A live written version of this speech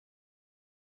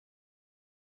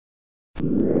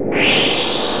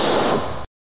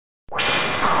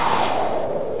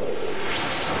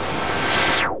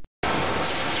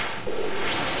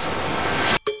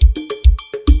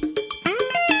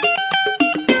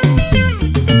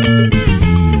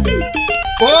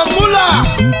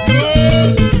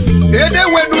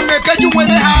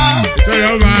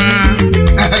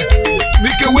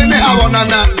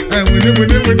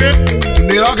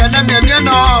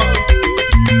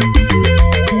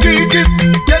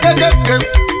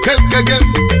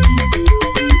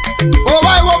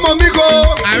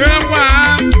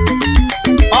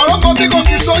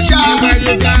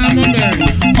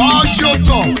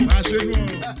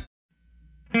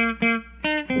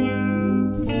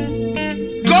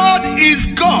God is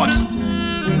God.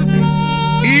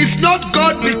 He is not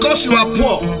God because you are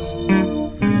poor.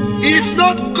 He is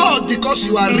not God because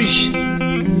you are rich.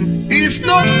 He is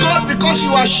not God because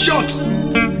you are short.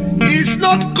 He is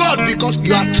not God because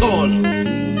you are tall.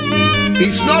 He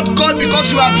is not God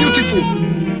because you are beautiful.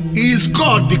 He is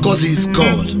God because He is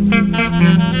God.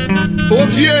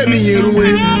 Ovie mi yeruwe.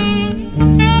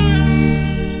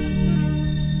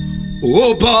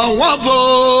 Oba wavo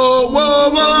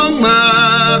wo ma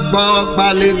po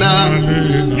balena.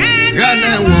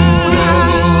 Gane wo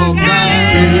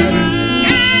gane.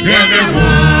 Gane wo.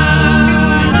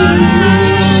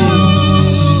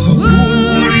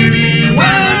 Uriri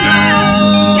wana.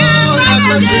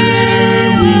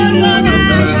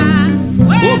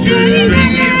 Ovie mi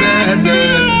bede.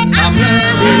 Amle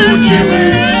ojewe.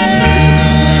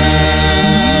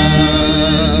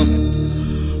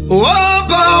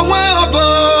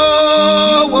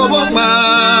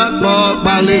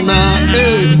 Balena,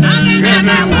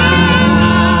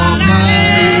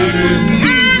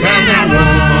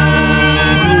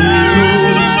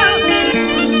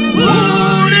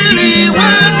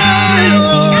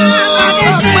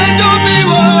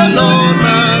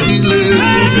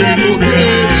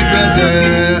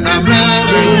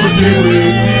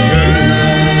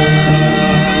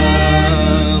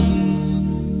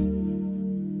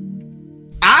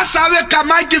 asawe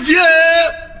kama kivie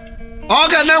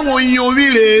ogene won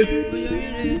yowire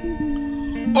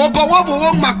obo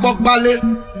wo makpokpale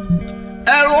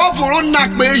ero ofuru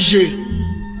nakpeje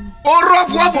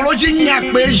orofu ofuru ji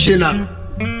nyakpeje na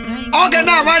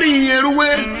ogene awari yeruwe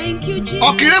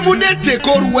okiremu de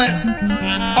tekoruwe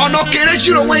ono kere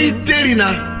chiro wen iteri na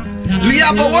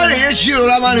ria bo wore ye chiro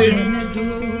la mare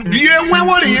rie wen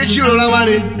wore ye chiro la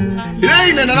mare re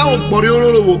ina na wo pori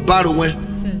ororo wo baro wen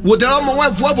wo de mo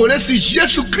wen fu ofuru si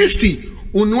Jesus Christi.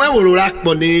 We are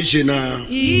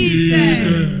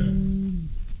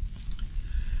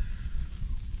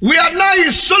now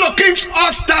in Solo Kings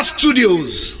All Star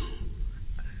Studios.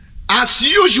 As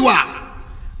usual,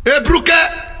 Ebruke,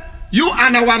 you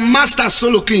and our master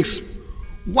Solo Kings.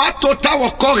 What total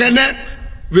wakogene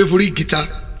with guitar?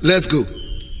 Let's go.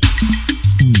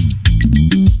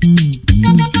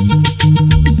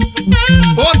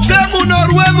 Otemu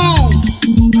Norwemu.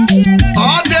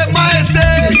 Ode maese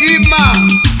ima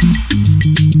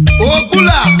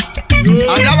Obula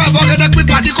Adama boke na kwi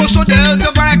party ko so de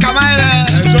fara kamere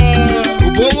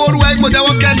Obo ruwa mo de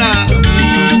wokena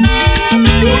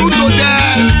Oruto de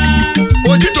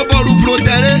Ojito boru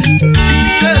protere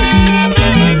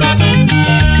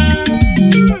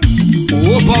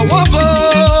Obo wobo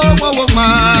wowo ma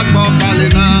ko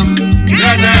palena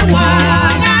Gene wo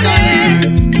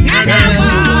Gene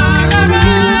wo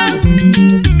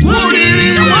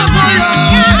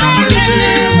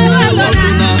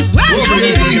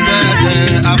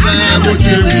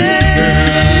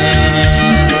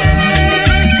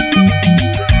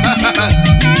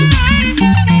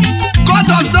God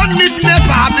does not need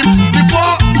NEPA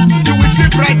before you will see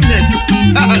brightness.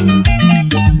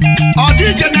 Or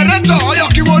the generator or your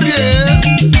keyboard,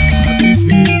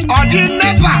 or the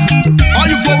NEPA or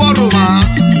you forward Roma.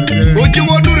 What you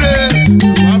want to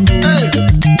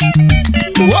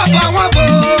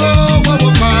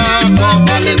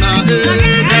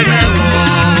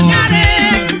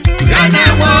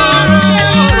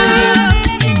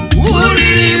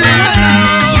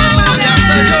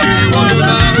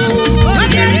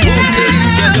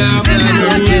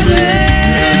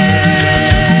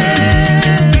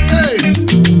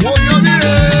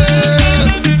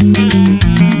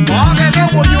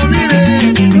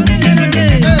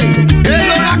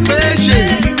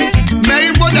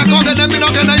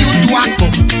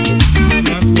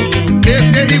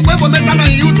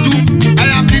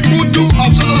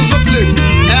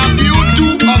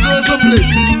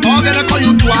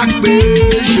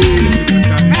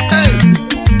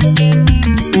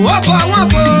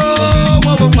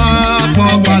Wabo, ma po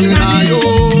palina yo.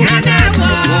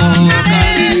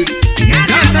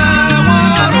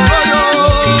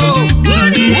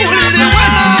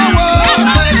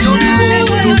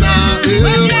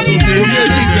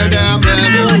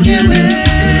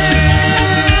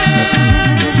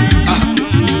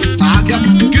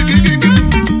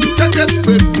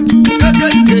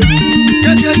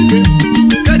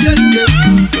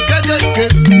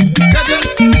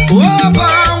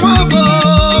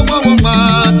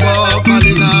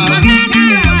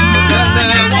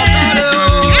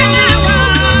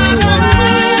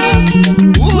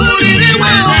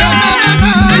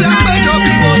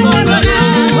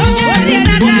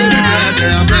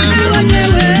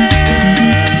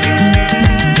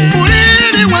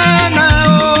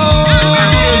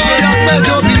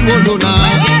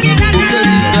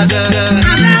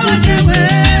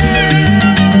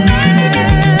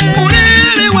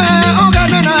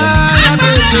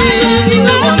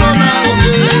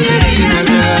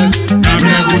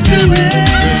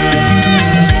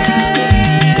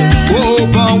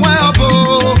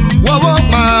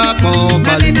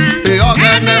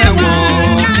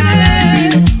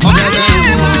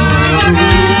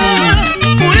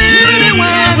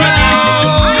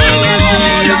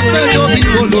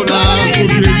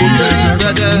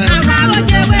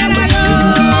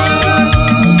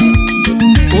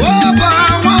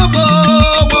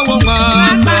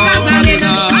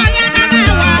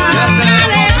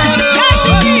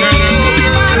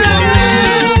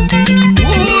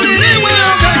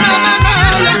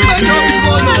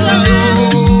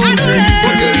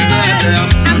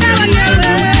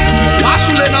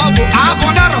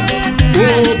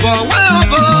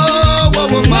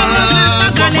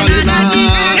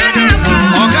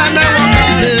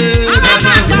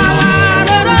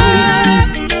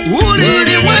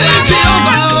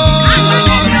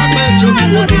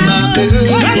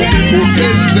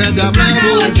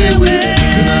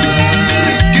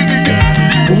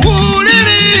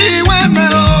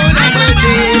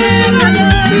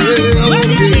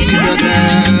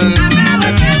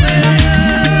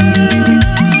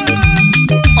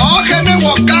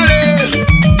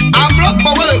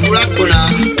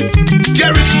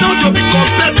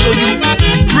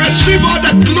 Receive all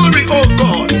the glory, oh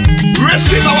God.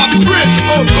 Receive our praise,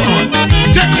 oh God.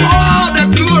 Take all the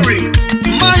glory.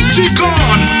 Mighty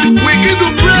God, we give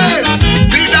you praise.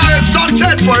 Be thou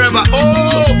exalted forever,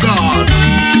 oh God.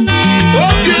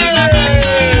 Okay.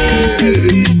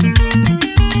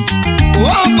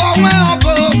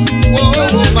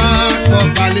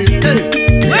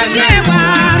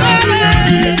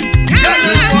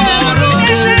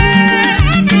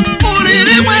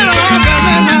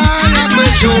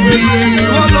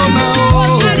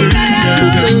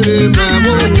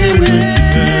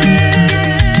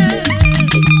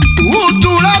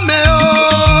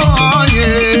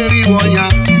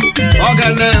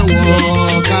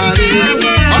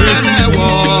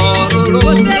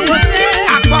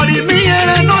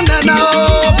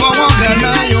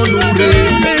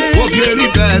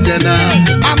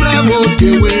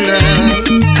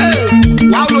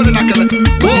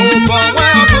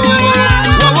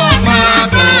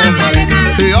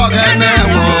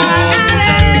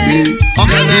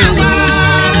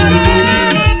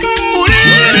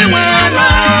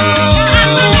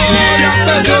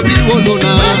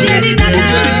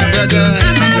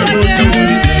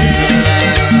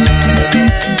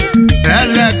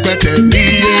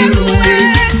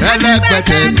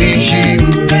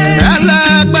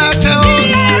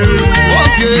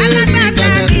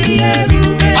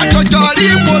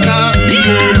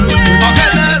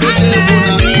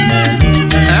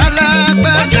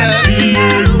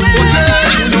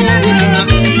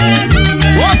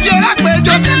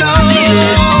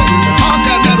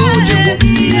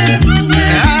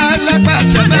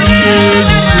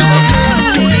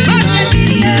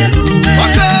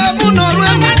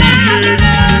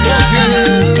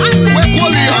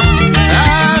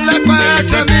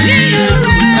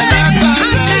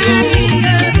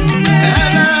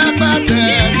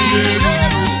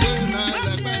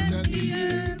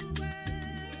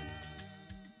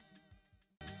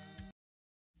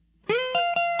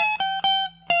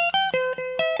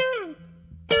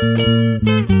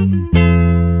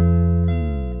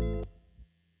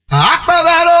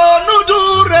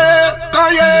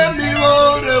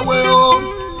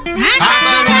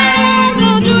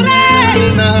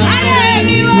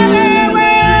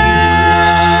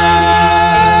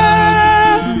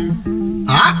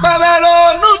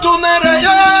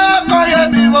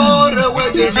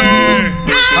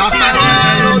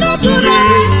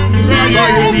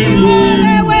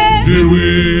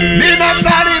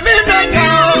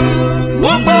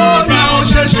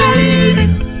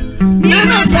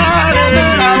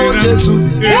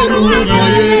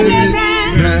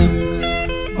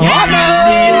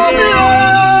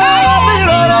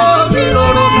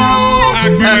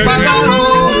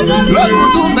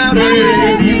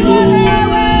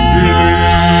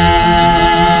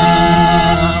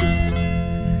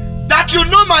 That you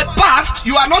know my past,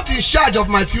 you are not in charge of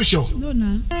my future. No,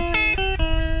 no.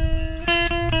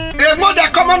 A mother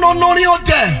come on no you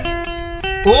there.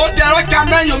 Oh, there are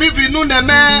coming you me no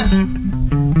neme.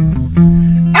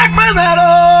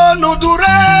 Akmevero no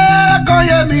dure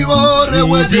koye mi ore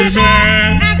wezi.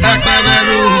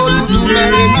 Akmevero no dure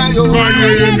na yo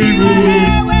koye mi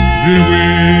ore.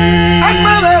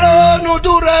 Akmevero no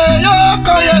dure yo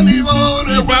koye mi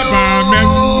ore.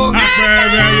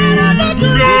 Akmevero no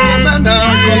dure na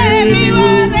koye mi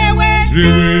ore.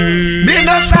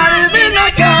 Mina sari mina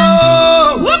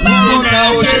kao. Mina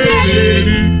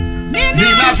osheri.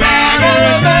 Mina sari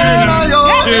mina yo.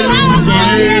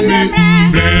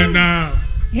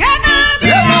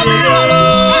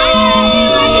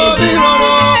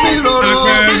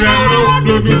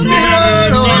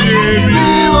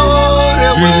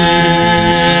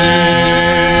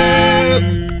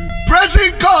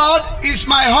 Praising God is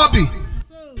my hobby.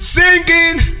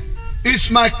 Singing is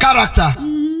my character.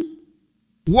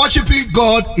 Worshiping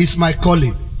God is my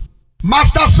calling.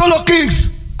 Master Solo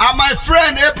Kings are my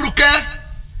friend Ebruke,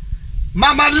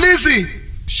 Mama Lizzie,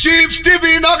 Chief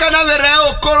Stephen Oganavere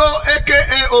Okoro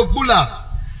aka Ogbula,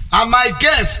 and my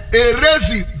guests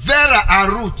Erezi, Vera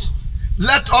and Ruth.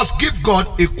 Let us give God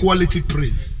a quality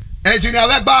praise. Engineer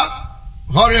Wegba,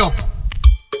 hurry up.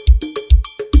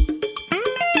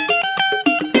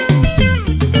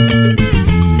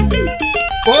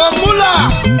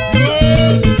 Ogbula,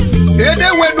 ede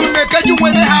wenu nekeju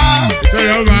wene ha.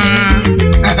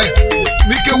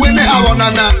 Mike wene ha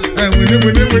bonana.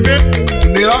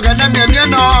 Ni roga na mie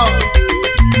no.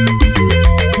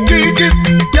 Kiki ke.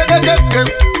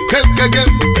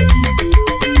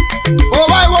 Oh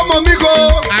why wo momi go?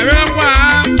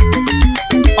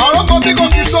 Oro momi go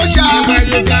ki soja.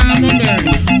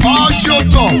 Oh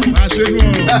shoto.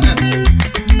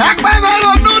 Akpe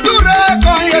melo nudure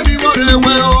ko ye mi mo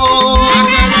rewe o.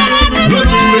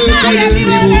 Nudure ko ye mi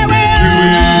mo.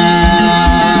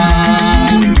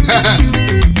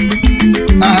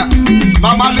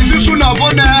 Mama lisi suna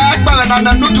bone akpe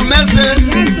na nudu mese.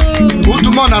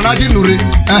 Udu mo na naji nure.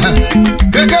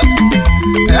 Keke.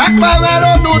 Akpe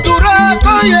melo nudure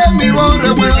ko ye mi mo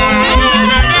rewe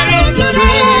o.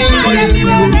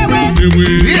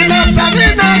 Ina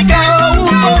sabina ka o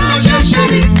ko no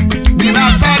shesheri. Ina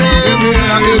sare mi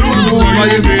na meru ko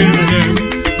ye mi.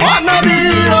 Ona mi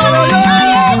ro yo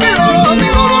mi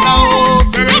ro na o.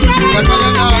 Ka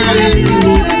na ye mi.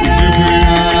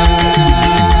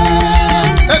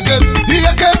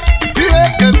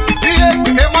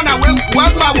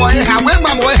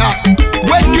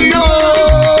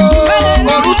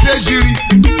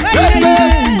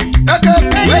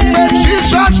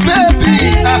 Jesus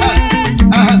baby,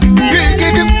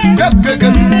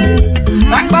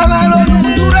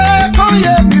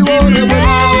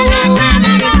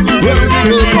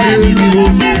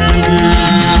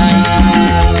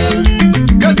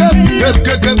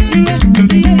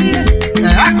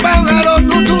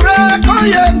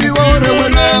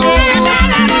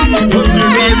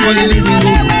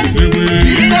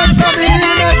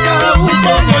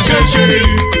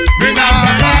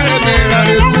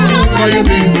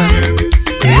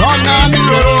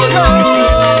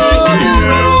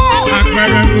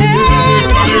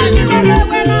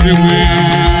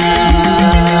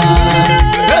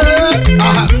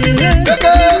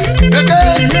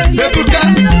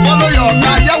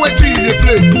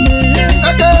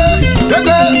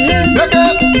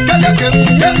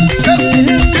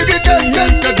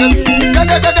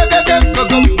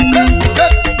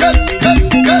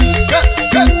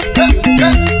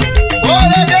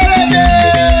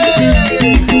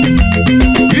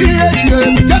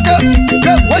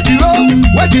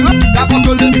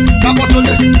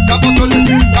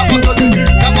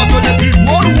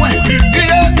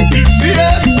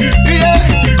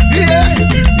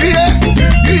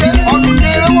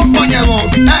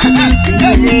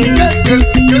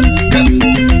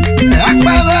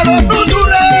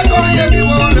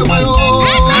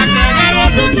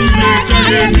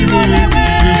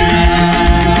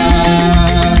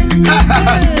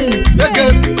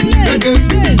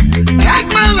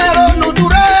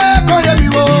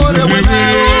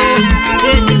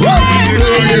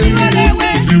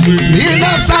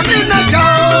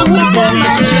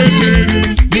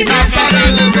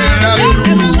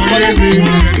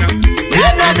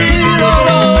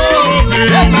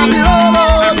 Let me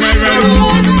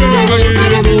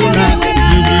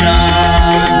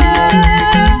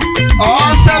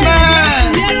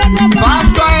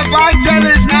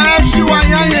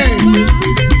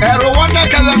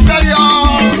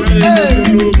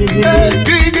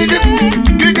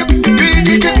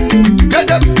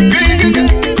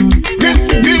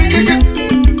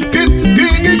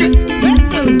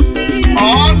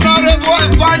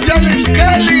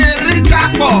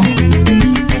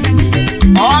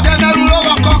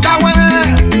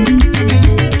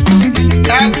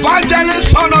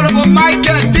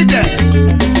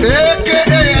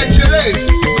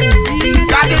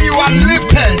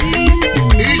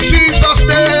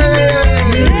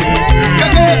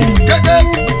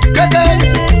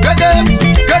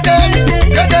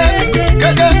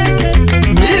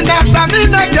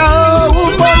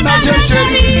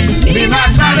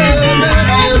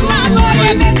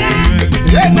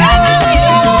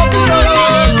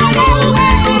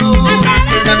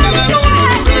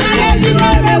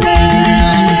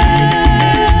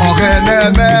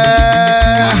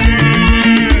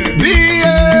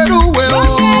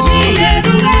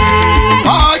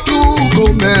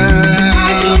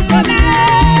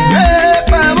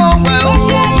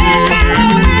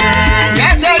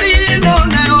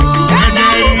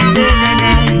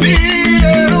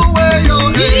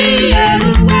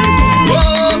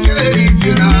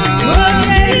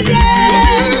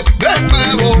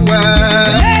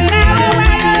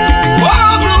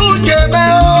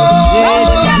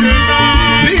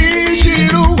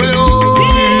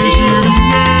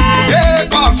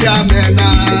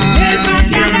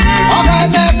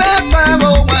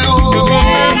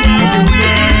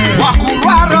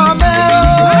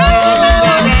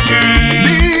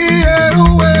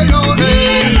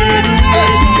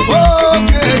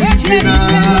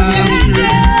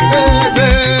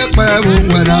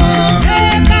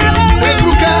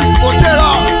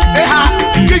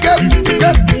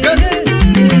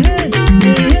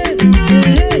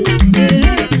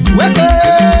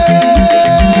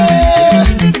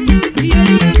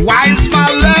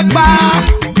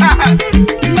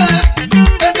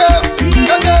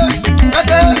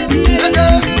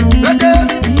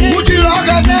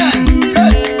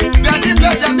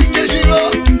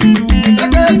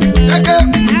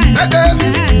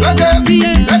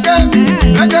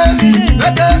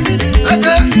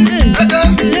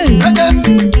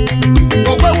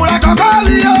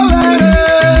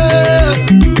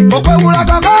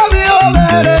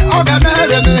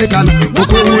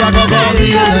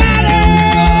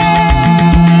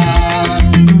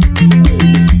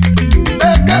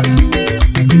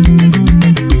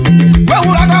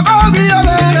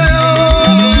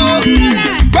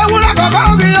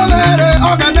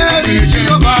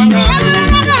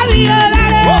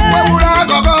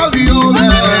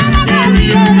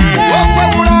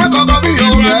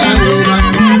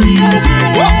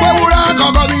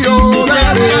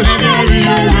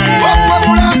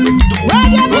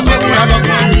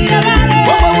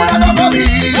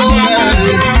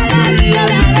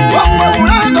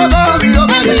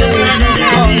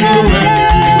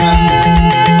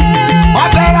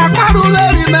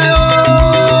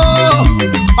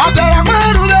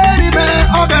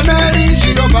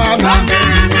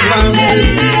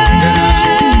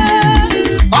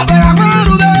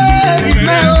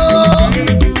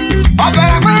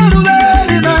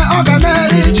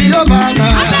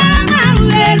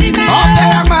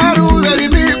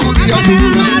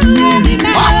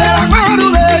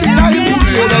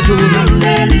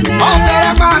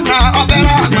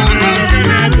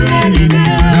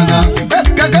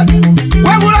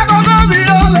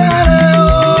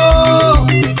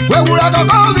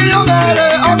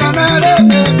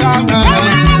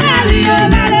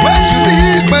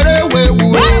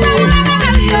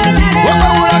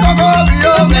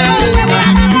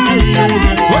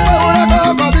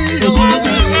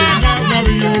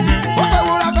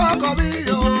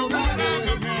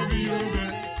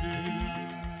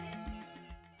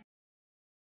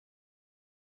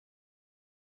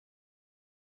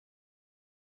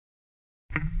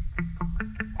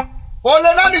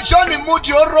Ole na ni choni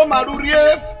muji oro marurie.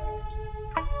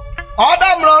 Oda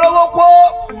mlolo ko.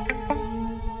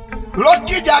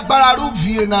 Loki jagbara ru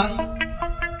viena.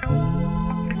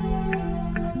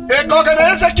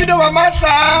 Ekogene se kido mamasa.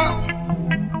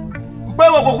 Gbe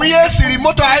wo ko ye siri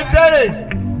moto ai dere.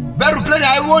 Beru plane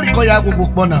ai wo ri ko ya gbogbo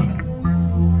pona.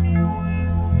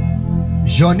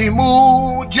 Joni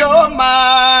mu joma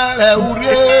le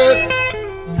urie.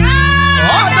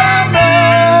 Oda me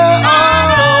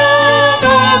oro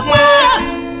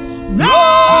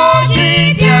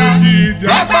Loki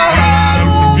jagbara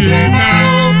ru viena.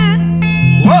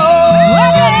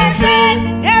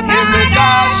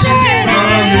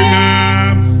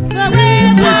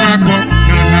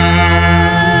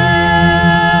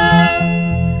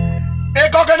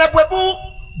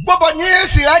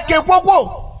 Si ake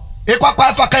gbogbo ekwakwa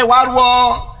afaka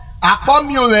iwaruo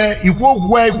apomi owe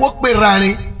iwo iwo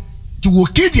perarin ti wo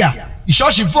kidia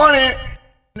isosi forin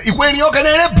iwe ni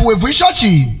ogenere bu evu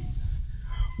isosi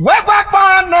we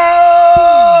papana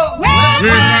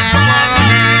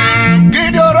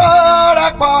gidoro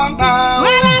rapona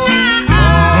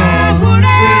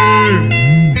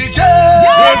ije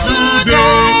Jesu de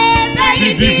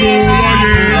sayidi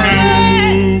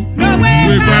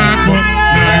we papana.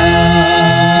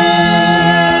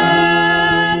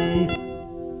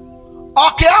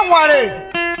 Oke anware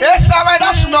esawe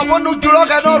da sunobo nujuro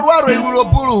ga no ruaro iruro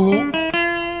buru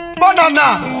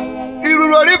bonana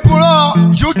iruro ri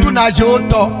buru jutu na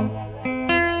joto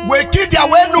we kidia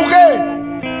we nuge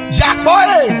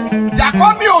jakore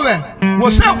jakomi owe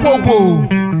wo se gbogbo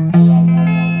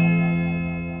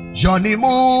Johnny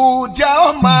mu je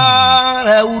o ma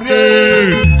re ure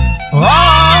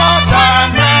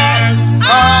odane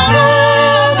oro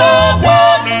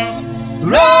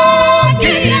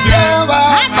Rocky Java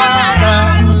Para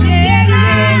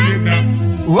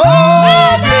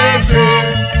Oh, they say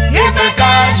if I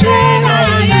can't share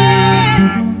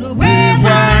we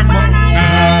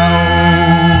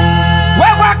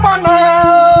work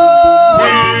now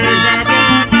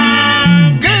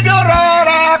Give your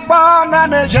right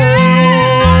banana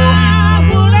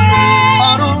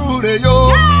Arure yo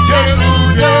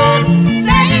Jesude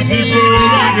Say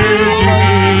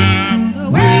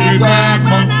we work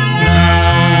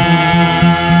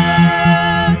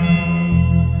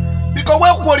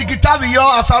Wori kitabi yo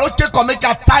asaro ke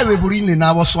komeka taiwe burine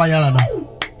na wo swayara na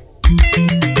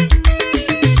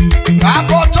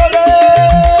Abotole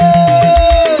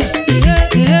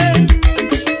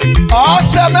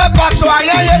Oseme pastor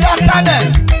ayeye datane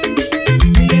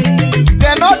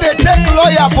They know they take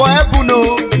lawyer for heaven no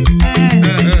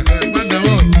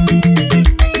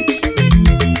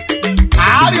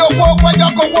Ari owo kwejo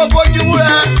ko bojibu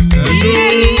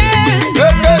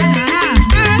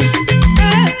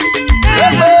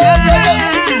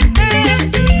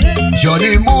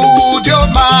Johnny mood your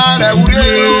man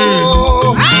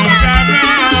Ureo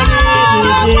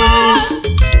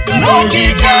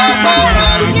Rocky Camara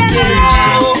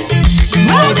Ureo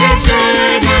No they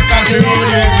say we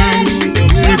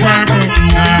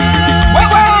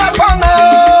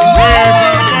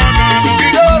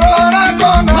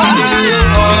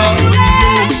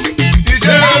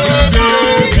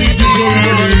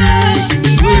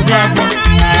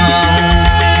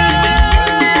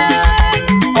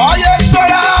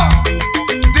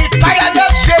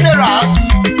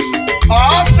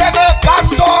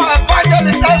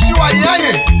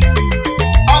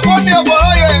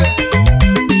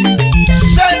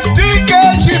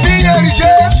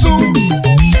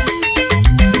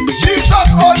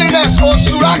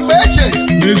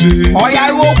Oya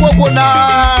iwo gbogbo na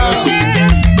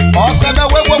Oseme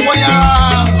we gbogbo ya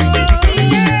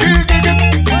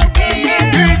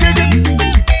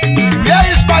Here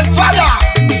is my father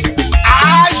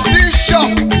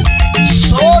Archbishop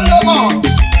Solomon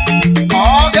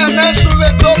Ogenesuwe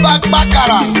to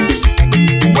bakara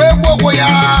We gbogbo ya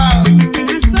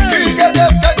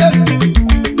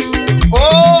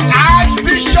Oh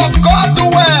Archbishop God do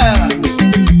well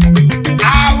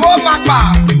Aromapa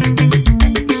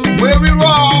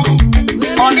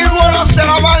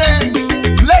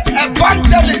Let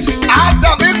evangelist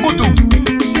Adam Ikutu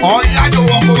Oya jo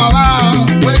woko baba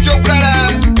Wejo plere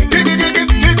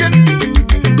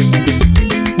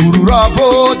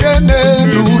Urhobo dene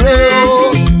lure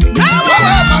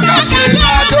Wala makasi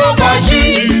adobaji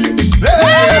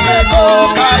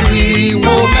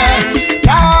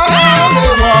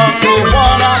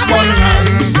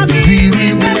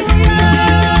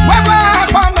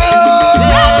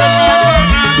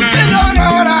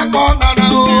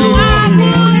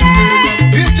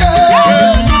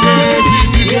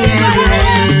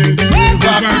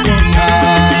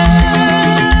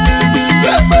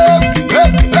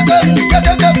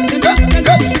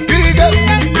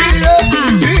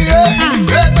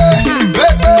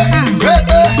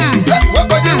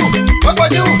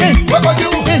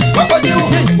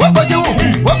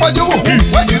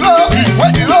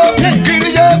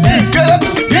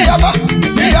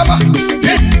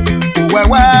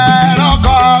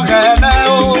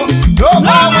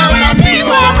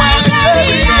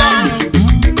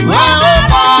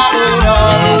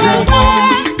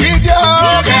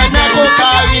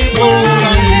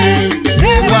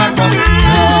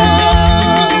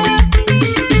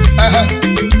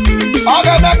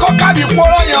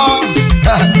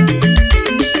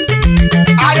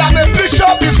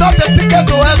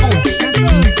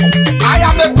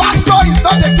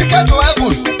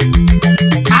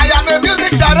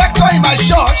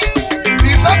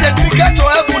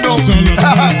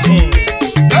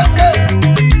Okay.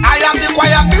 I am the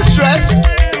choir mistress.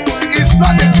 It's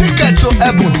not a ticket to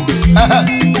heaven.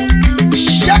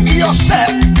 Check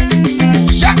yourself.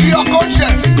 Check your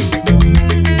conscience.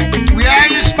 Where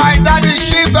is my daddy,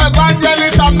 chief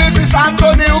evangelist, and Mrs.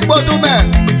 Anthony Ubodume?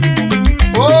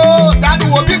 Oh, that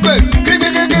will be good.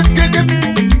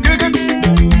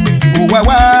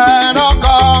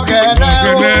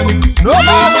 No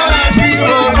matter if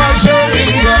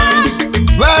you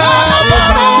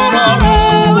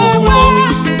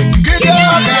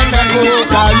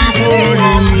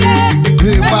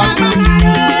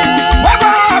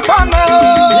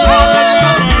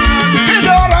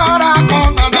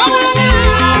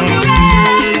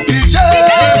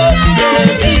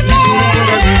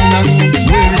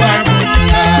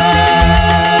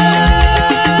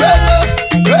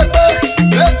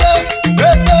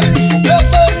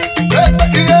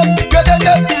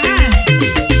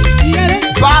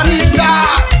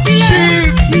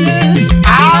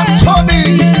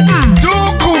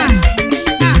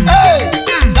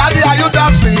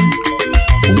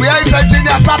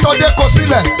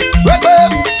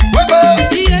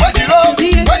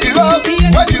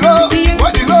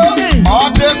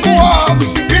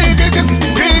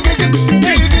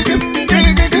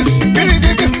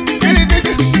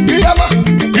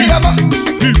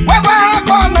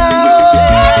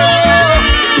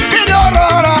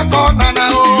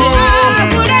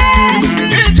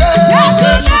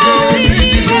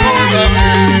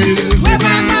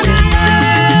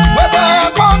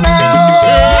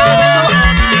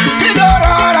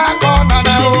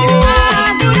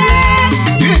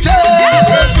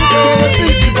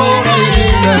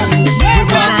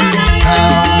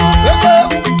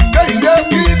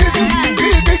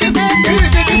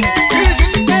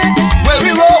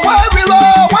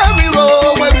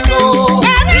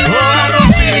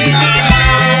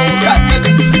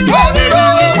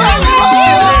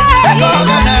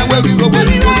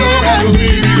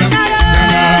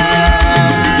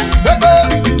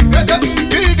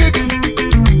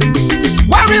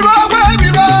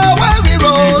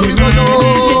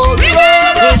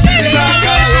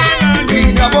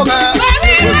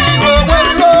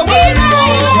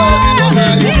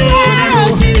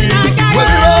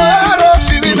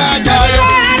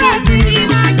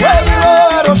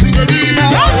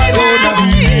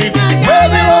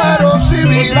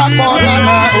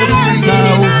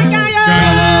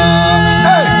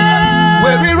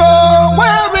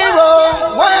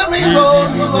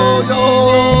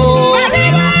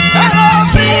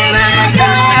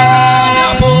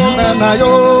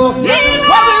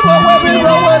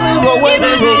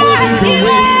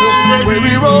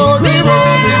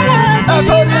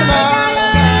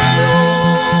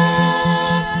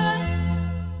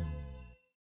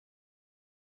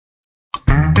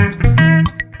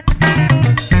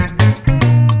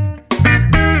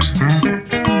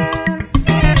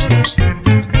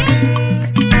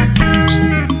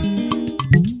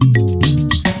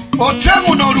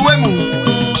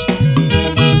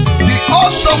the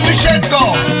all-sufficient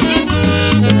God,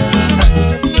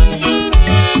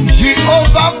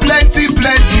 Jehovah plenty,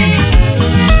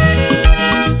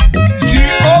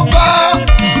 Jehovah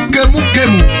kemu,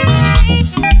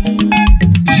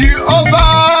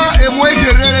 Jehovah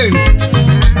emwejerere,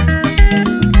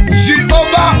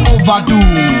 Jehovah overdue,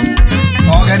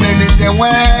 ogenene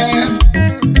dewe,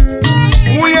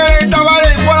 uye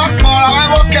tawale kwa kora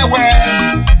wewe kewe.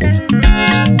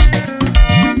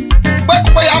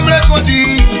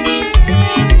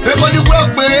 Everybody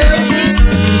work with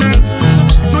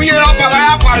New Year of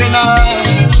Parina.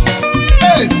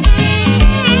 Hey,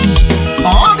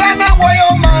 oh, then I wear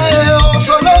your mind,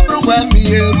 so love when me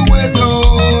here.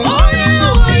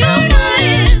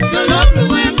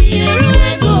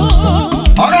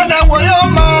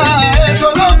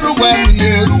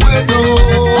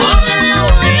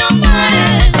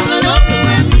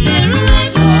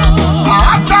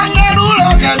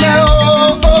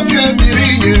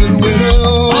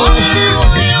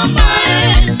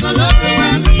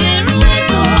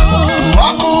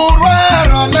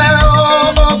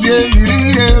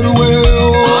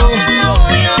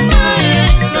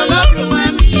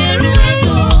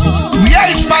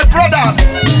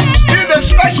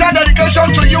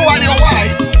 To you and your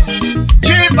wife,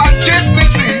 Chief and Chief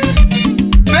Mrs.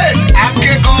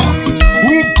 Akegor,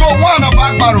 who go one of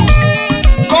Agbaro.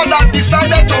 God has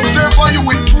decided to favor you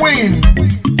with twin.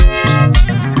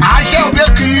 I shall be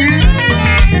key.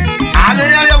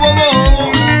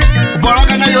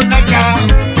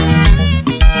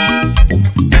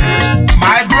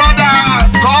 My brother,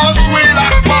 God's will,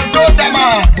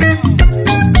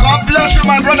 God bless you,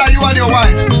 my brother, you and your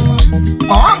wife.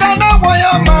 Ogana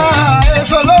Wayama,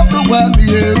 it's a love to where me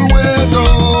Eruwedo.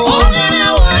 Ogana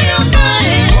Wayama,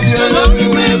 it's a love to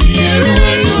where me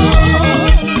Eruwedo.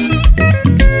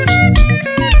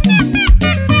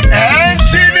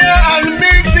 Engineer and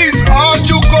Mrs.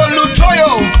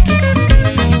 Ojukolutoyo,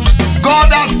 God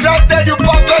has granted you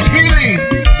perfect healing.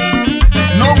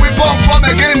 No weapon formed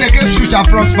against you shall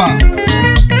prosper.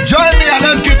 Join me and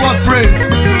let's give God praise.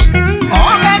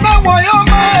 Ogana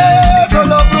Wayama, it's a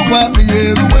love to where me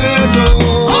Eruwedo.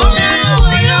 Ogana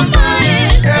Wayama,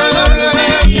 it's a love to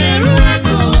where me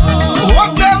Eruwedo.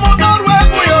 Ogana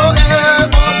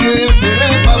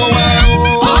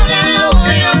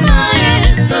Wayama,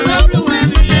 it's a love to where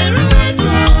me Eruwedo.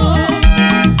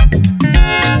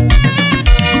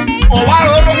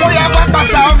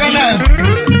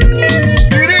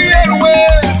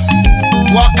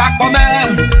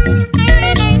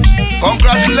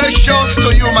 Congratulations to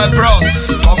you, my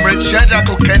bros, Comrade Shadrach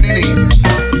Okenini,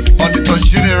 Auditor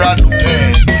General Nupe.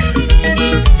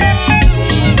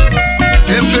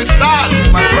 Emphasis,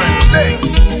 my friend, play.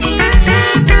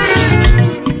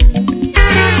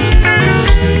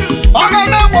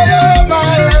 Ogana Wayama,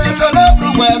 it's a love to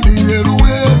where me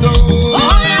Eruwedo.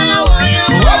 Ogana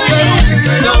Wayama, it's a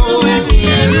love to where me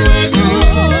Eruwedo.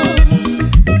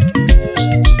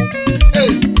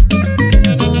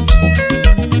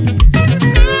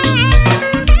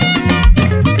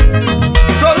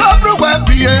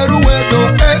 Eruwedo,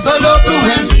 so love to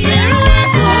where me Eruwedo.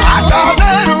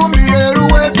 Ataneru mi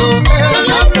Eruwedo, so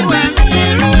love to where me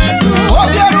Eruwedo.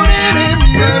 Obieruni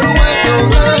mi Eruwedo,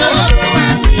 so love to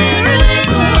where me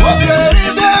Eruwedo. Obieri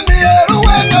mi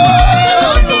Eruwedo, so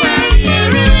love to where me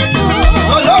Eruwedo.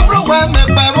 So love to where me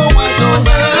pemo wedo,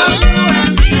 so love to where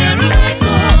me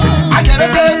Eruwedo.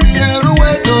 Ajerete mi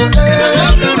Eruwedo, so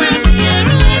love to where me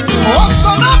Eruwedo. Oh,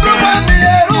 so love to where me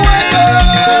Eruwedo,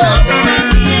 so love to where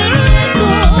me Eruwedo.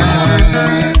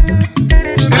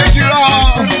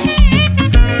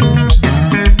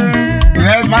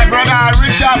 Yes, my brother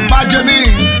Richard Bajemi.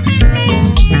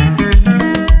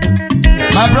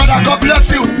 My brother, God bless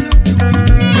you.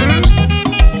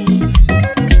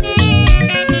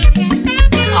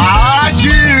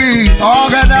 Ajiri,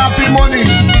 Ogana Pimoni.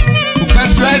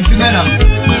 Best friend Simena.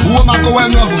 Who am I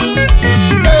going over?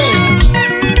 Hey.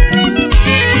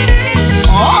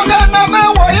 Ogana me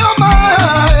Wayama,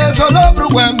 it's a love to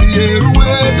where me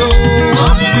Eruwedo.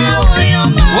 Ogana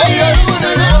Wayama, it's a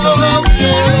love to where me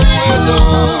Eruwedo.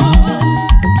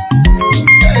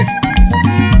 Hey.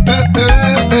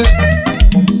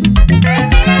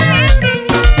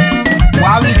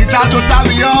 Wawi guitar to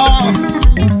Tavio.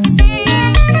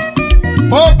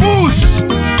 Obus,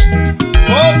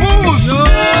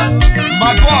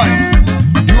 my boy,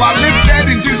 you are lifted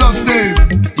in Jesus' name.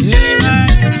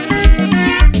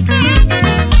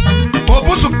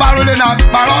 Obus parole na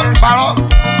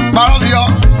paro vio.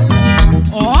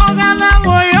 Ogana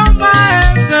Wayama,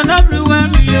 it's a love to where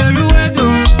me Eruwedo.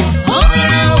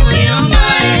 Ogana Wayama,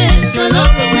 it's a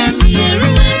love to where me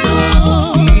Eruwedo.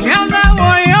 Ogana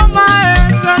Wayama,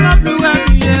 it's a love to where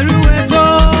me Eruwedo.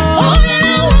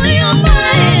 Ogana Wayama,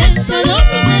 it's a love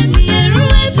to where me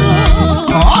Eruwedo.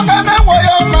 Ogana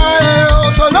Wayama,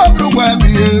 it's a love to where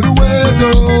me Eruwedo.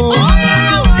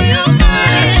 Ogana Wayama,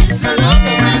 it's a love to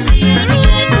where me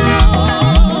Eruwedo.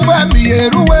 Where me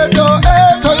Eruwedo,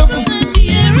 it's a love to Where me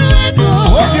Eruwedo.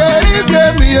 Obieri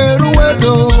mi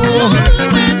Eruwedo.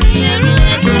 Where me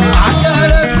Eruwedo.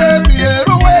 Ajerese mi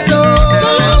Eruwedo.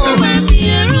 Where me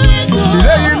Eruwedo.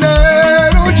 Leyine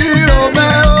Rujiro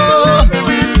meo.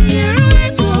 Where me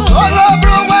Eruwedo.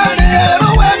 Olobru where me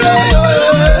Eruwedo.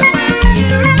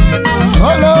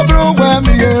 Olobru where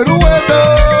me Eruwedo.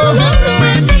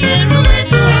 Where me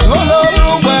Eruwedo.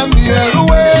 Olobru where me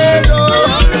Eruwedo.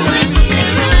 Where me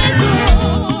Eruwedo.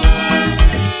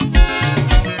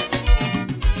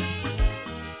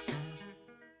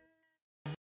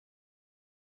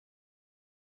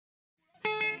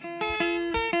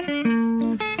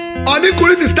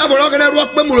 Onikuriti staff organized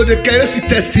work memory the Keresi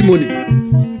testimony.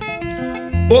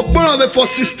 Okporo for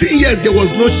 16 years there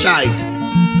was no child.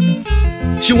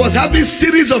 She was having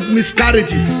series of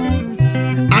miscarriages,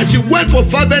 and she went for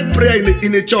fervent prayer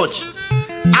in a church.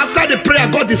 After the prayer,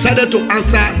 God decided to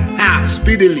answer her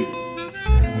speedily,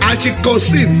 and she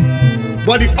conceived.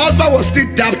 But the husband was still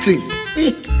doubting.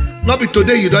 Not be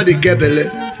today you don't get belly.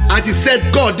 And he said,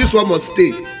 God, this one must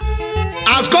stay.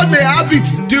 As God may have it,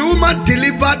 the woman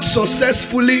delivered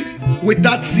successfully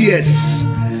without CS.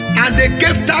 And they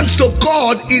gave thanks to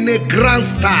God in a grand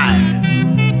style.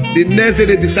 The next day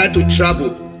they decided to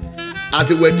travel. As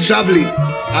they were traveling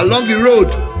along the road,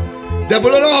 the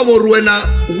Bololo of Oruena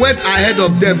went ahead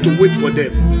of them to wait for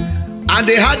them. and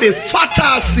they had a fatal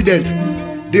accident.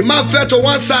 The man fell to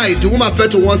one side, the woman fell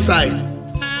to one side.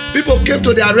 People came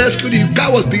to their rescue. The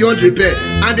car was beyond repair,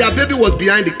 and their baby was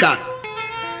behind the car.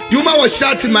 The woman was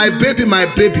shouting, "My baby, my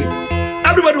baby."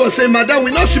 Everybody was saying, "Madam,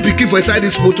 we not see pikin for inside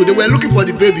this motor." They were looking for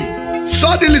the baby.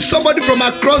 Suddenly, somebody from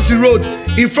across the road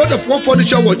in front of one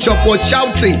furniture workshop was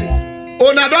shouting,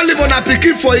 "Ona don't leave on a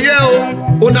pikin for here,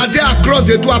 oh. Ona there across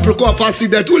the door of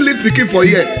accident. Who leave pikin for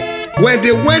here?" When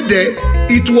they went there,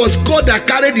 it was God that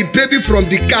carried the baby from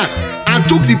the car and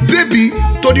took the baby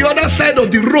to the other side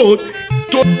of the road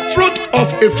to the front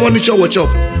of a furniture workshop.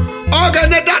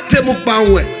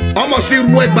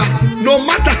 No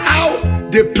matter how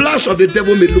the plans of the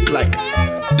devil may look like,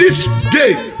 this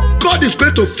day God is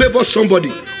going to favor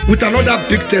somebody with another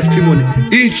big testimony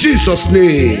in Jesus'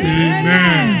 name.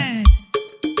 Amen.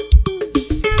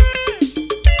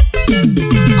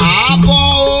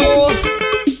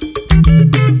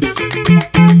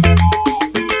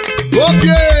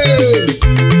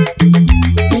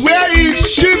 Where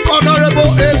is Chief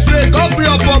Honorable Eze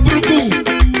Governor of Buruku?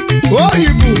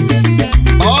 Oyibu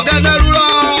Oganarura.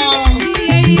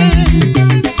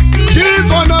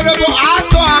 Chief Honorable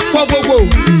Ato Akpogogo.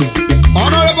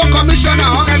 Honorable Commissioner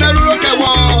Oganarura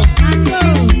Kewo.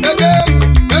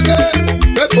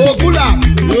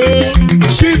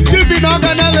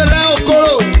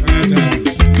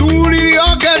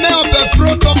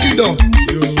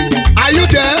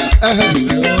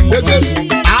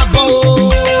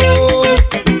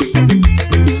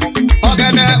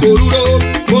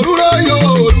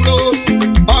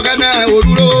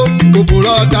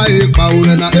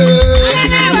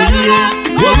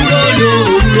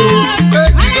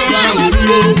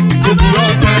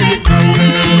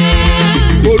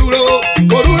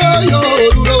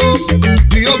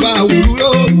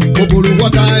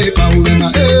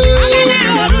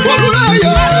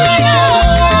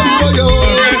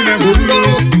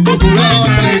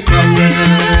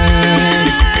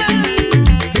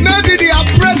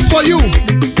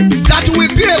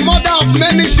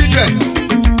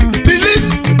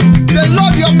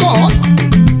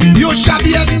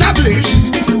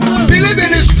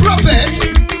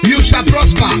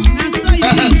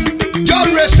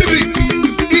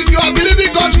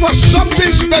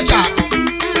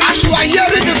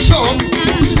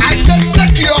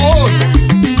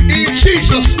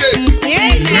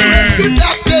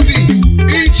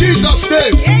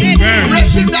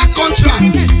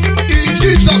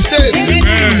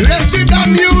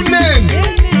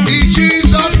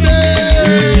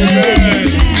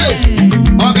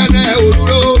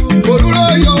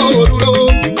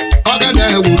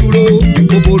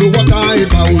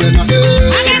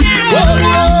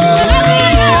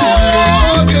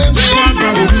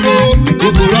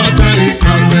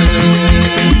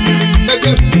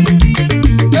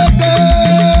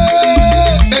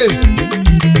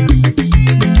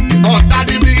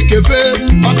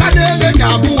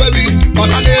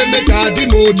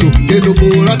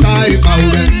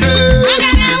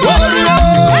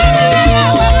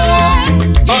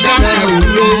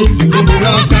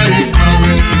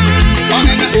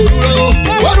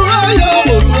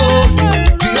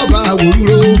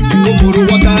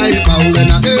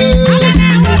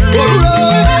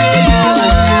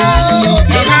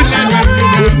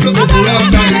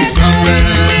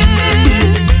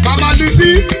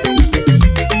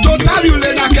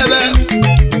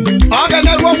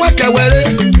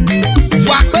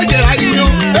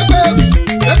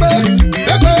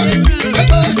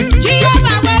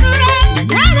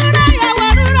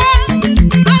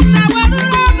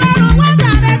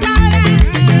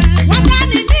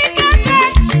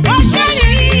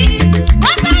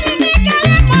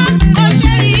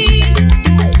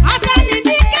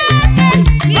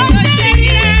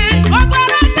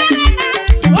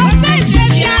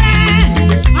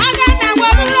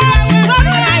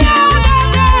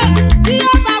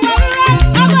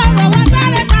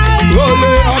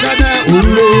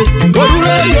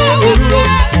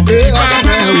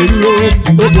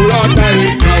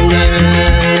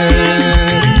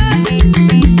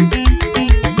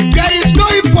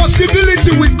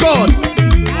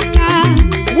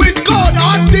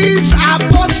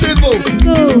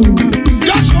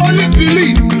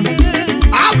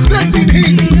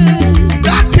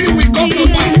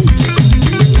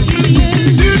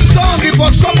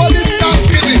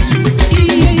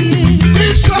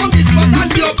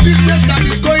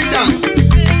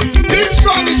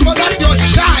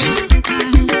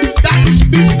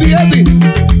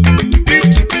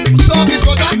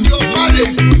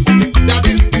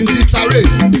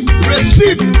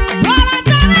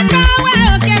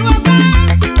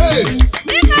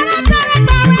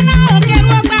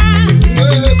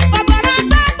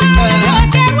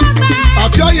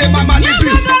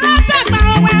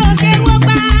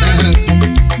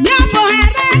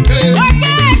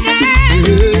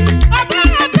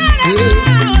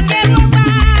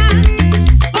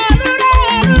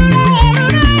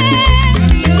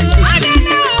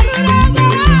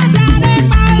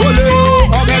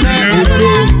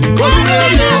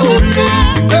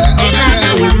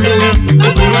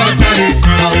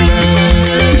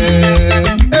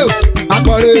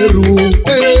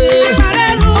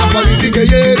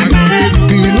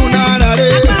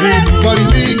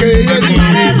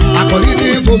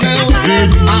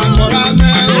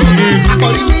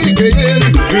 yeri,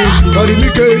 akọni mi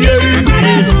ke yeri,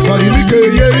 akọni mi ke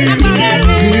yeri,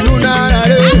 inu nara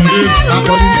re,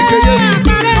 akọni mi ke yeri,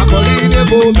 akọni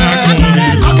nebo me,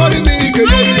 akọni mi ke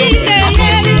yeri,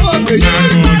 akọni mo ke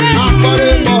yeri, akọni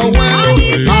mo we,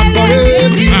 akọni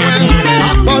mi we,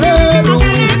 akọni ru,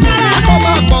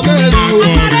 akọma akọme ru,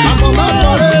 akọma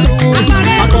akọni ru,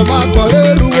 akọma akọni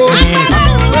ru o,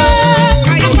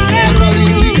 akọni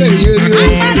mi ke yeri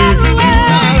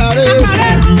o.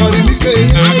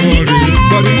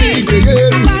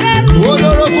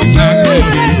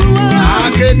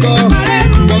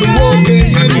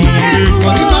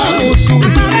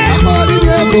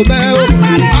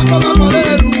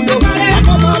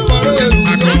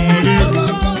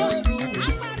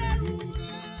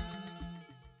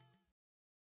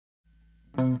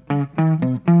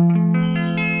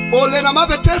 Olena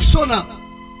mabete sona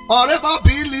oreba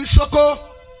bili soko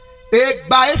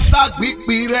egba esa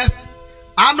gbipire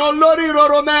ano lori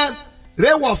roro me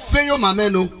rewo feyo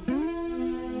mamenu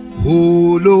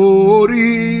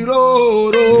olori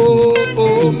roro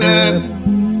me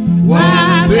wa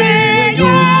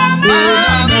feyo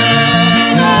mamenu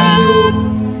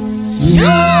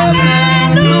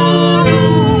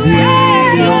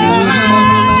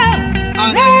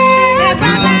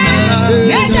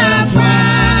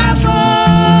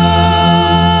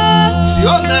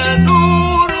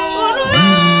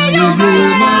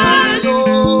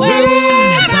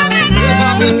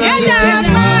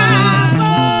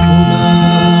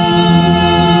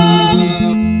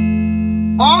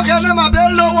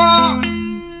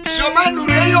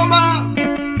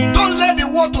don't let the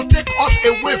world to take us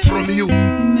away from you.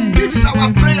 Amen. This is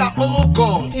our prayer, oh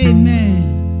God.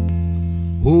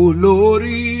 Amen. Oh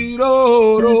Lori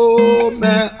roro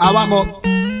me awamo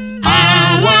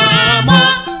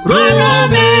roro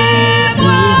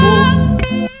me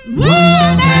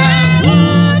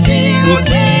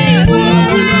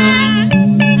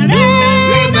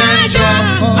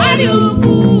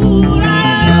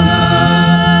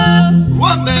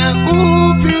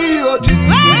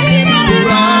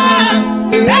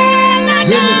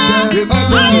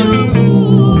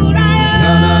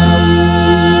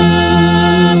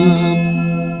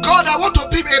God, I want to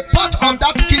be a part of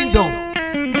that kingdom.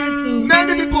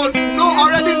 Many people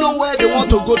already know where they want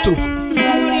to go to.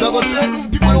 So I go say,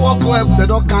 people who walk away, they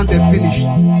don't count, they finish.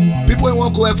 People who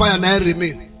walk away, fire and I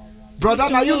remain. Brother,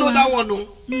 now you know that one. No?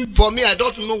 For me, I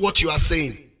don't know what you are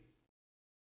saying.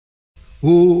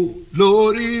 Oh,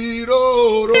 Lori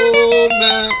ro ro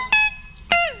me,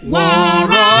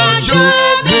 wara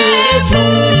jobe fu,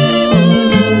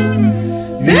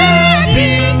 yebi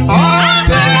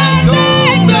atendo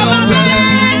me,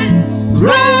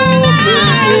 ro me,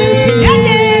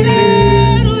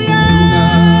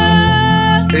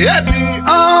 yebi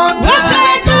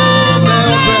atendo me,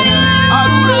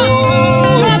 aruro.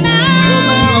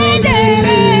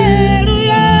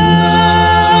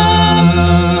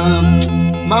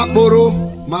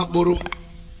 Maboro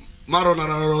maro na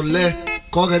le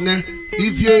kogene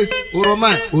ivie uroma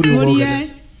uri wogene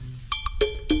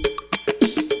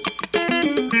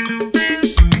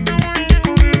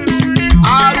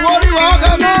arwori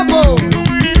wogene bo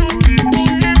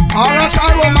ora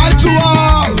saro maituo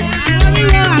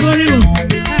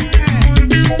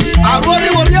arwori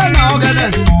wori na ogene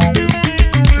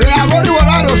re arwori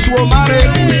wora rosuo mare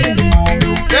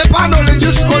e pano le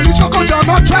just oli soko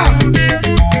jonota.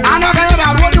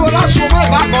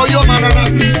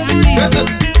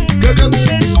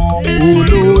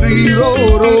 Olori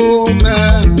roro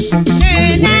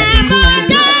me,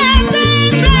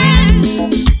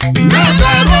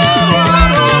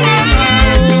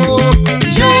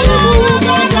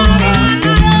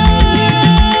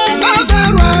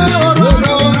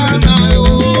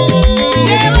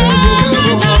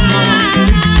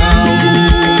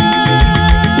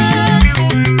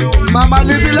 Mama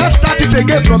Lizzie, let's start it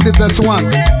again from the verse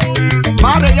 1.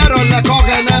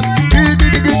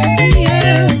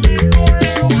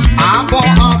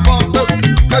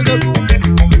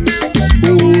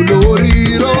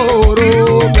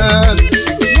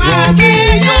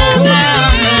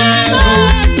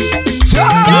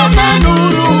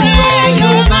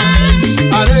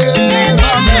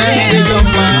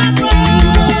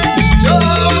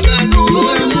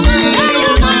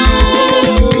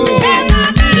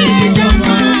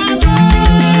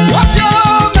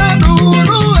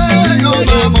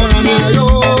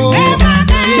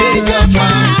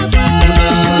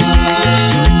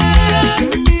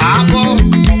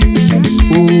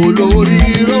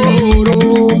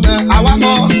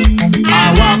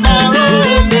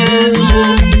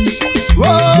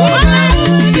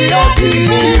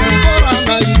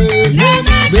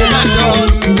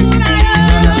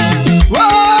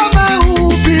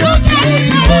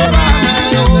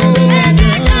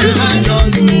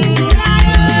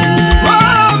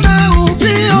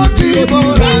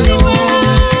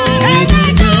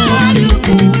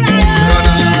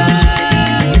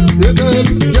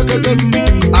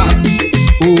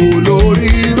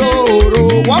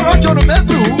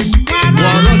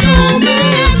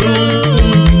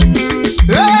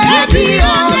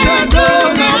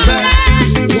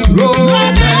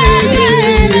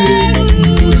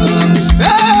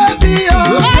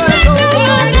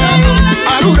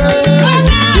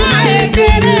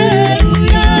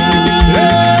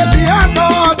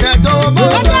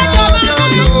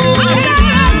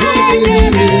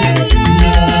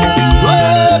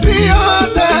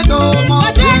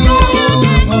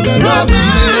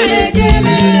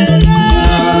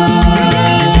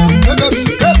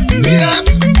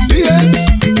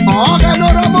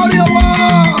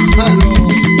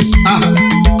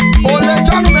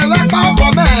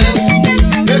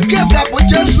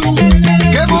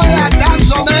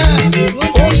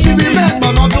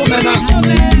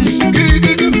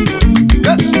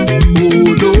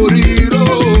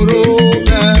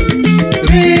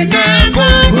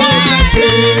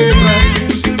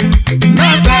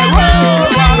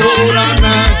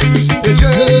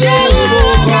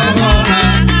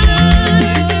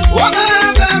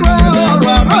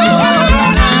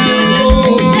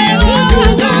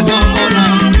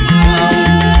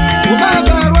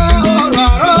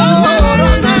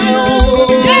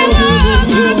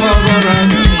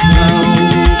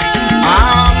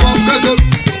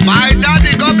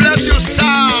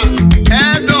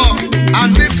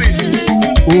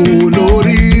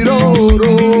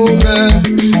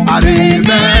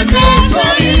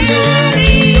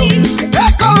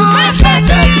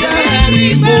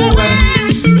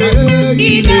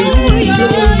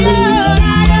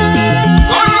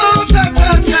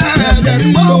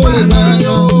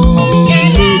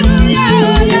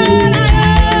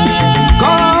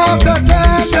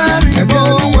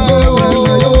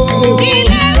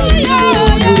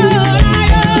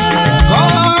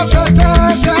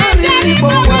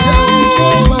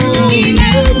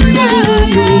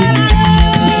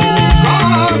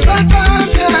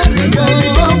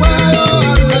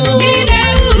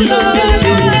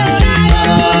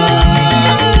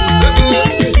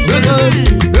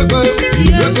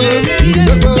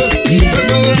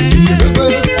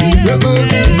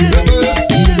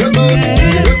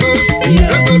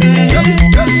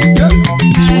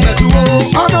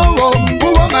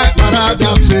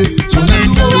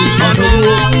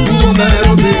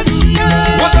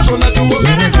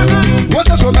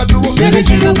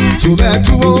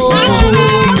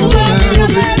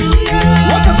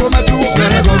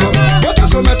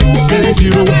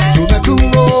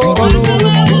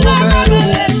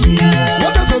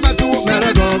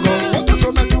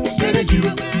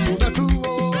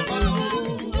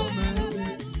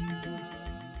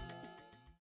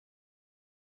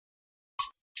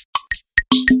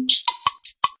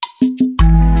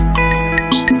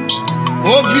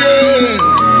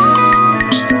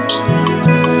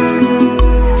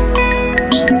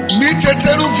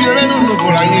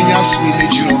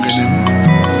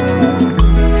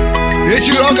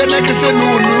 gana kese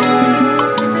nunu.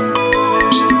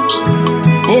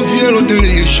 Ofiero de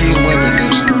yeshiro wabene.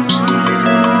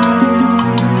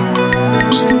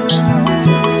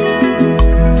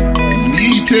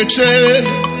 Mitete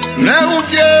le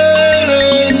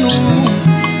ufiere nu.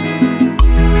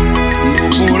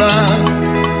 Nubora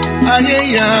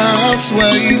ayeya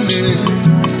swaine.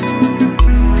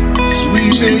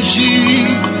 Swineji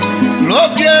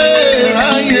lobiera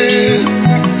ye.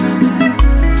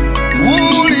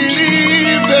 Uliri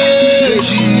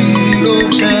beji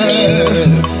loke.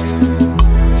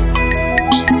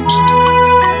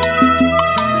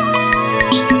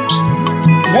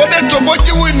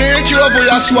 Toboji we neji over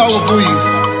yaswa oboyi.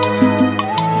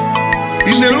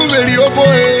 Ineru veri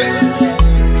oboye.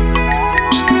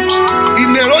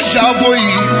 Inero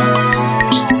jaboyi.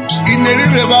 Ineri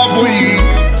reba oboyi.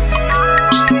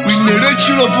 Inere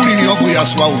chilo buri ni over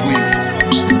yaswa oboyi.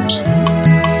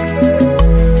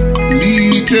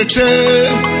 Mitete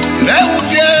le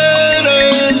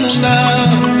ufiere nuna.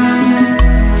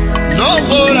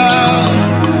 Nobora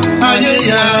aye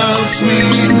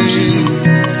yaswine.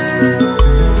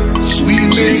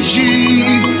 Swineji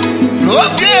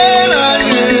lobiera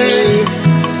ye.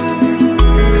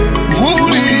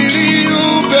 Vuliri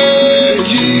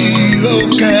ubeji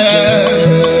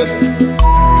loke.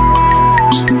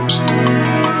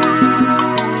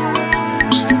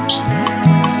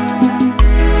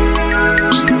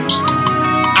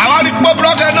 I want to pop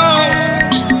rock now.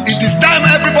 It is time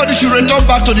everybody should return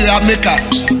back to their maker.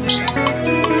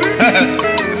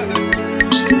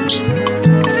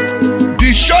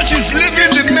 Church is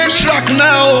leaving the main track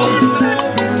now.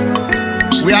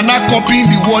 We are not copying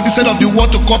the word instead of the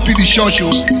word to copy the church.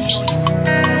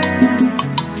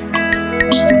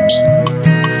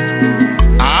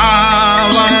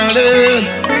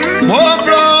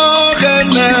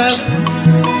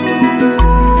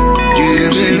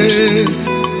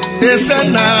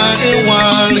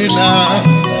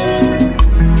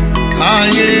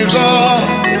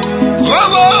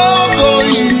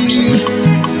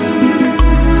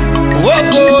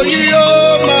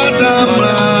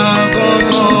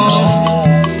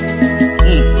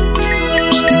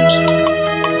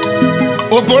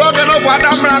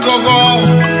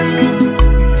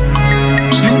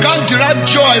 You can't derive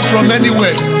joy from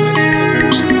anywhere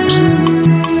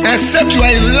except you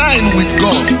are in line with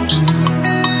God.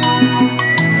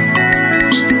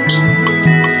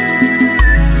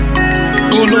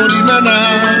 Olorimana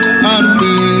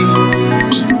ande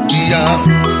iya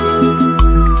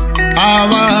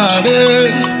amare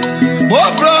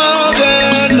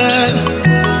bobrogene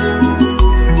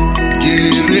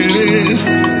kirere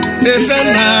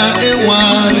esena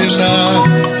ewanena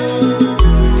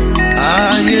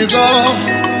ayego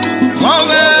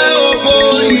kove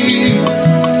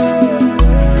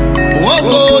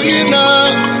oboyi na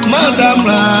madam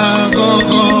la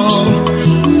gogo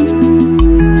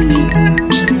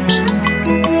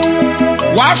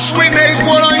waswine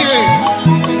ikworoye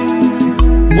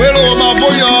wero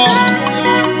maboyo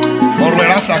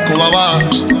orwera sako baba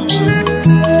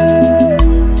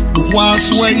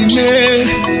waswine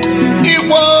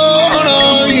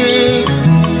ikworoye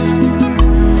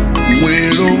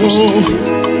wero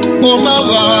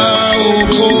omaba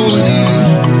oboyi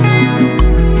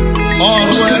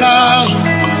orwera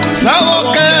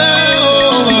saboke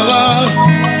omaba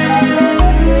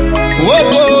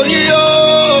oboyi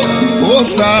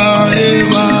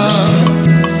osaeva.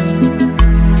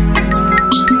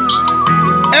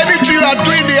 Anything you are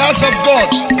doing in the house of God,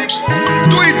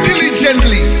 do it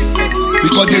diligently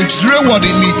because there is reward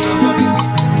in it.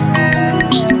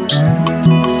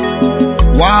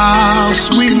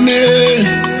 Waswine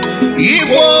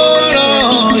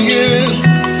ikworoye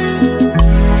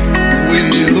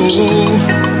wero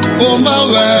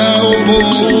omawe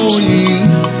oboyi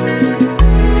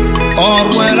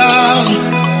orwera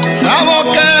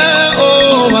saboke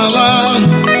omaba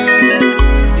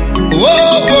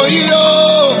oboyi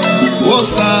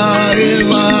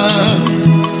osaeva.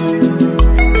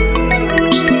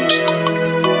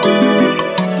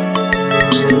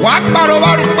 Wakparo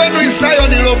waru penu isayo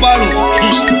ni robaro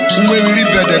umewiri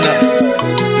bedena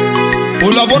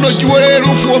olavono jiwe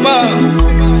rufuoma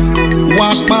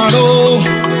wakparo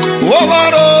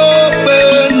waro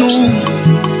penu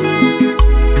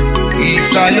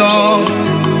isayo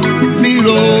ni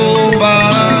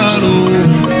robaro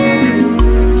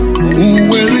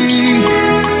uweri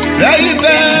rei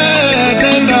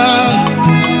bedena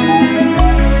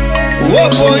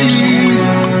woboyi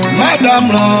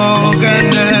madam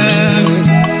Logene.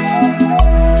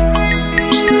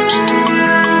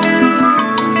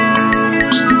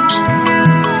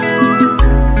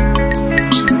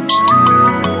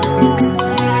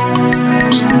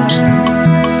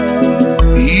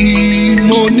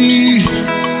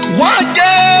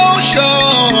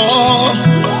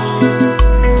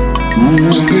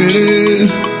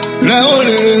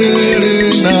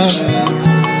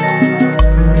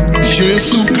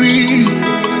 Jesus Christ,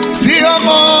 still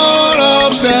more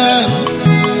of them.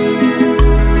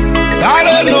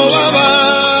 Dale no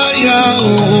abaya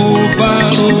o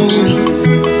paro.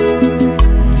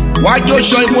 Why don't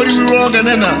show what you wrong and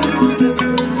then?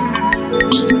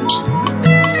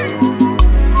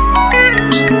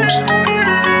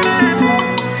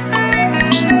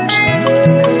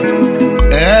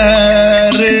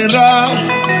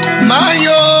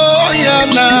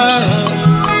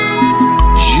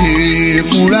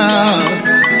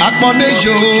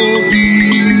 Akponejo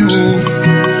biwo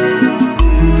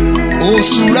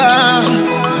Osura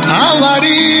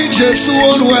awari Jesu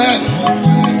onwe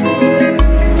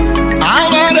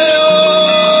aware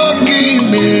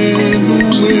okine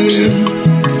nuwe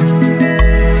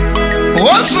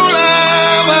Osura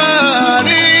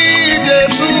awari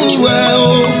Jesu we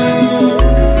o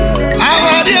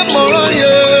awari moro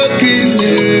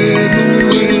yokine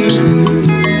nuwe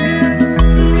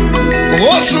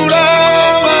Osura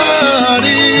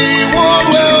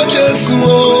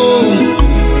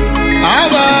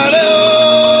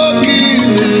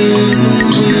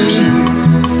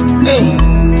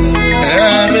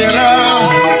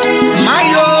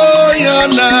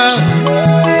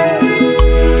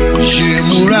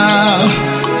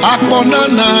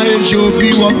Akponana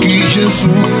ejobi woki Jesu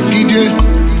kide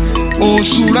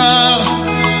Osura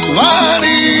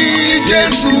wari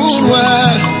Jesu we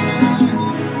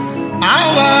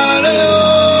aware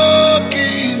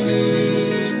okine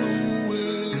nuwe.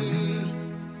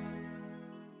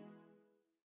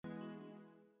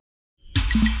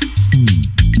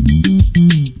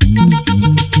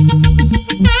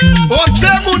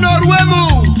 Otemu noruemu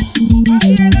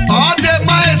ode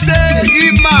maese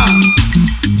ima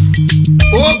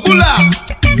Okula,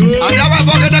 adaba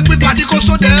boke de pi party ko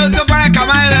so de to fara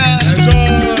kamare.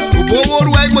 Obo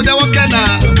woru e mo de wo kena.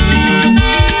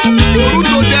 Oru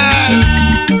to de.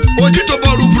 Oji to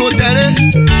boru protere.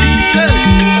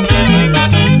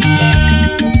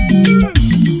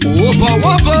 Obo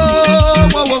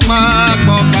wo ma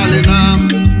gbo pale na.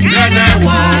 Gede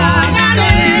wo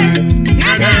gede.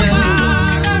 Gede wo.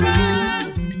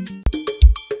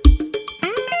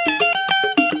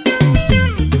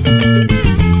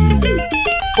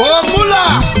 Okula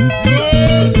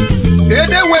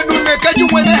ede wenu mekeji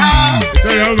wene ha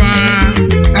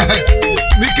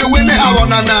mike wene ha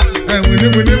wonana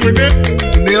wene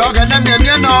ni oga na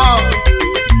miemie no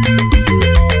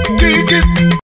kiki